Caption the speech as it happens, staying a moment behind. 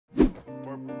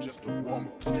just a warm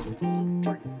up.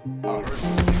 Drink. I heard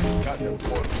you got that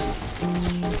water.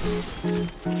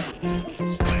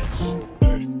 Splash.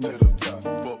 Hey, to the top.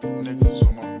 Fuck niggas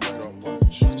on my radar.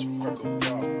 Like, shut your record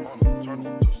down on them. Turn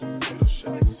them to some potato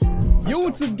shots. Yo,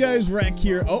 what's up guys, Req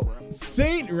here. Oh,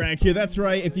 SaintRC here, that's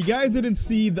right. If you guys didn't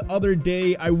see the other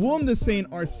day, I won the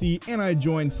SaintRC and I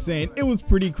joined Saint. It was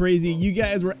pretty crazy. You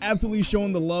guys were absolutely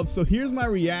showing the love, so here's my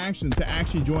reaction to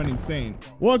actually joining Saint.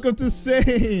 Welcome to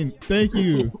Saint. Thank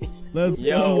you. Let's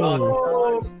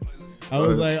go. I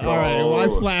was like, all right,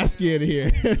 why's Flasky in here?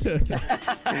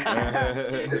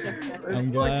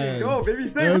 I'm glad. Go, baby.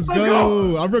 Let's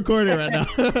go. I'm recording right now.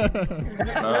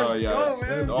 Oh, yeah.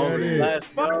 Let's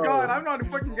Fuck God, I'm not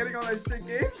fucking getting on that shit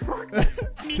game.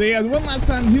 So yeah, one last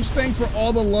time, huge thanks for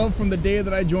all the love from the day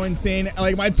that I joined Saint.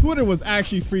 Like, my Twitter was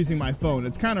actually freezing my phone.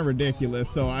 It's kind of ridiculous.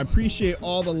 So I appreciate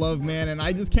all the love, man. And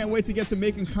I just can't wait to get to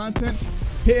making content,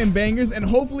 hitting bangers, and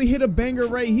hopefully hit a banger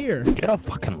right here. Get a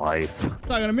fucking life.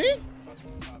 Talking to me?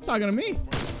 It's talking to me.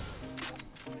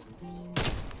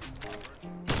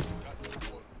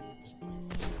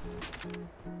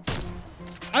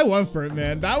 I went for it,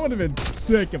 man. That would have been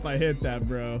sick if I hit that,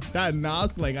 bro. That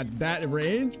NOS, like at that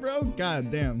range, bro. God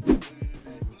damn.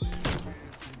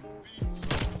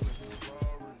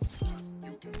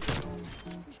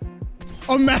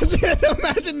 Imagine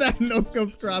that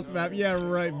NOSCOPE cross map. Yeah,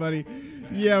 right, buddy.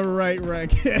 Yeah, right,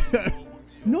 Req.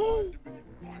 No.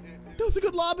 That was a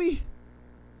good lobby.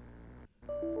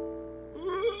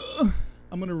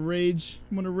 I'm gonna rage.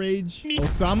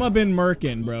 Osama bin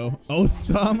Merkin, bro.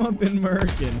 Osama bin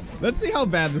Merkin. Let's see how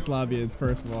bad this lobby is,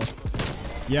 first of all.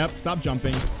 Yep, stop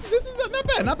jumping. This is not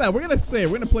bad, not bad. We're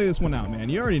gonna play this one out, man.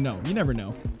 You already know. You never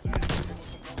know.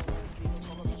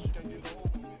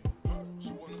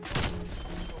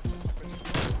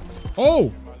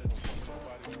 Oh!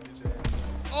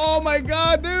 Oh my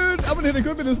god, dude! I'm gonna hit a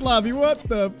clip in this lobby. What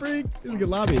the freak? This is a good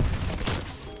lobby.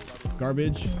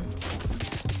 Garbage.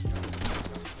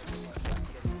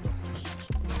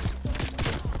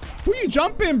 Who you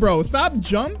jumping, bro? Stop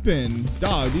jumping.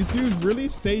 Dog, these dudes really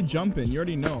stay jumping. You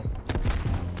already know.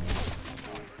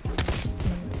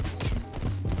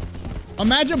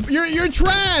 Imagine, you're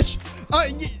trash!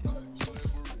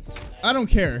 I don't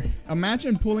care.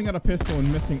 Imagine pulling out a pistol and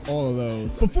missing all of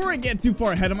those. Before I get too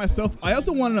far ahead of myself, I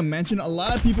also wanted to mention a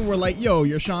lot of people were like, yo,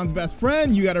 you're Sean's best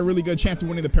friend. You got a really good chance of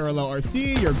winning the parallel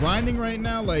RC. You're grinding right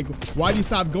now. Like, why do you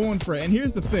stop going for it? And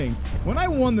here's the thing. When I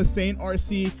won the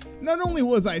SaintRC, not only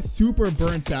was I super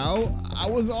burnt out, I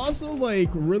was also like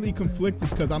really conflicted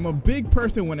because I'm a big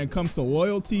person when it comes to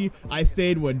loyalty. I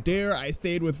stayed with Dare. I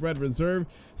stayed with Red Reserve.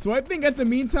 So I think at the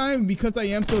meantime, because I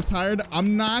am so tired,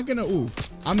 I'm not gonna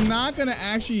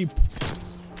actually.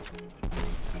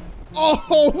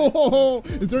 Oh,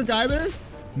 is there a guy there?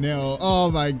 No. Oh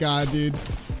my god, dude.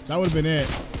 That would have been it.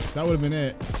 That would have been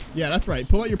it. Yeah, that's right.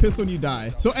 Pull out your pistol and you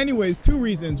die. So anyways, two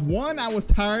reasons. One, I was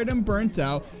tired and burnt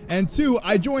out. And two,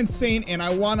 I joined Saint and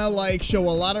I want to like show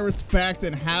a lot of respect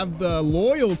and have the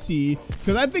loyalty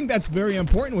because I think that's very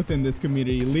important within this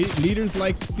community. Leaders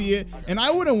like to see it. And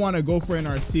I wouldn't want to go for an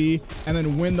RC and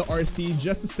then win the RC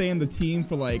just to stay in the team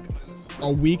for like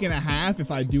a week and a half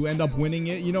if I do end up winning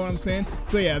it, you know what I'm saying?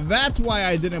 So yeah, that's why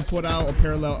I didn't put out a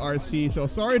parallel RC. So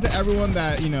sorry to everyone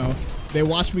that, you know, they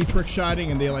watch me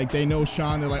trick-shotting and they know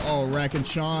Sean. They're like, oh, Req and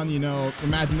Sean, you know,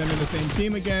 imagine them in the same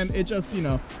team again. It just, you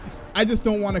know, I just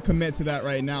don't want to commit to that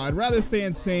right now. I'd rather stay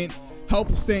in Saint,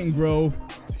 help Saint grow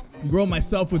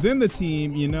myself within the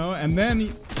team, you know, and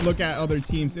then look at other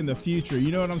teams in the future.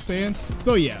 You know what I'm saying?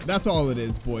 So yeah, that's all it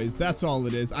is, boys. That's all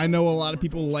it is. I know a lot of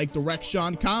people like the Req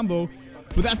Sean combo,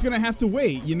 but that's gonna have to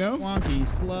wait, you know? Wonky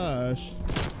slush.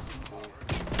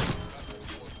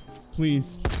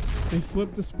 Please. They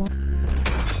flipped the spawn.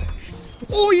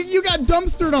 Oh, you got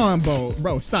dumpstered on,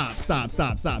 bro. Stop.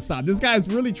 This guy's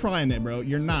really trying it, bro.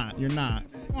 You're not.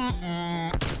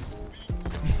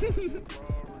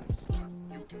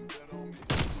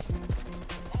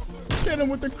 Get him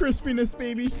with the crispiness,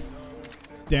 baby.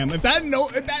 Damn, if that no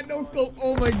scope,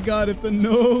 oh my god, if the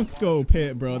no scope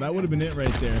hit, bro, that would have been it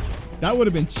right there. That would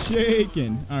have been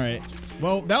shaking. All right.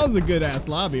 Well, that was a good ass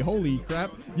lobby. Holy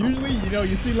crap. Usually, you know,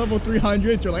 you see level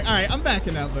 300s, you're like, all right, I'm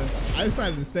backing out, but I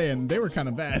decided to stay and they were kind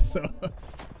of bad, so.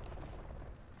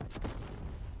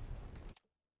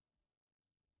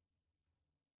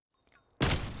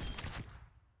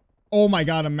 Oh my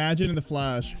god, imagine the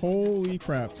flash. Holy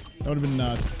crap. That would have been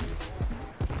nuts.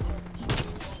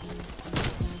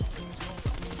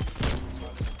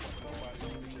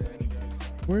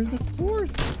 Where's the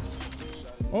fourth?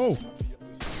 Oh.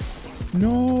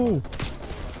 No.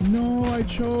 No, I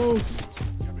choked.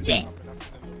 Yeah.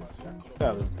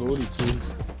 have his booty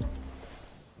cheeks.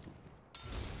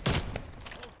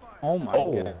 Oh my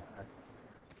god.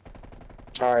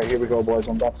 All right, here we go, boys.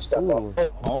 I'm about to step up.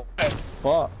 Oh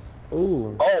fuck.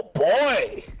 Ooh. Oh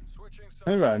boy.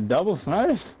 They got a double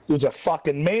snipe. Dude's a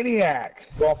fucking maniac.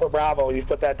 Going for Bravo. You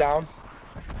put that down?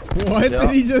 What did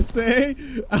he just say?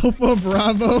 Alpha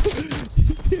Bravo.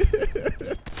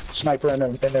 Sniper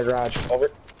in their garage. Over.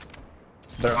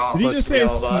 They're all Did he just say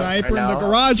sniper in the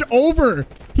garage? Over.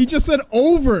 He just said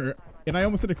over. And I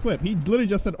almost hit a clip. He literally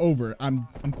just said over. I'm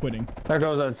quitting. There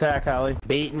goes an attack, Holly.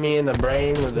 beating me in the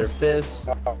brain with their fists.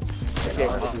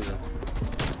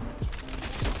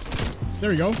 There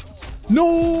we go.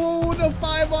 No, the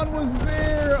 5-on was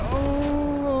there.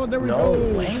 Oh, there we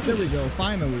go. way. There we go.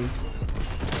 Finally.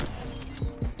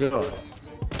 Good.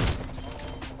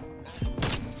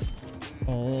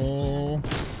 Oh.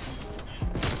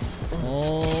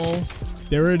 Oh.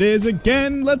 There it is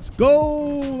again. Let's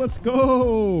go. Let's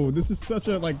go. This is such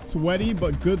a like sweaty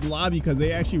but good lobby because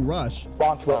they actually rush.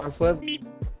 Launch flip.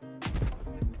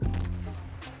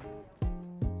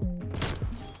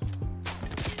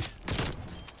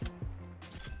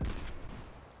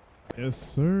 Yes,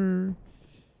 sir.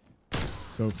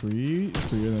 So free.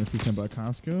 Freer than 50% by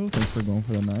Costco. Thanks for going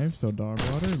for the knife. So dog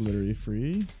water, literally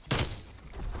free.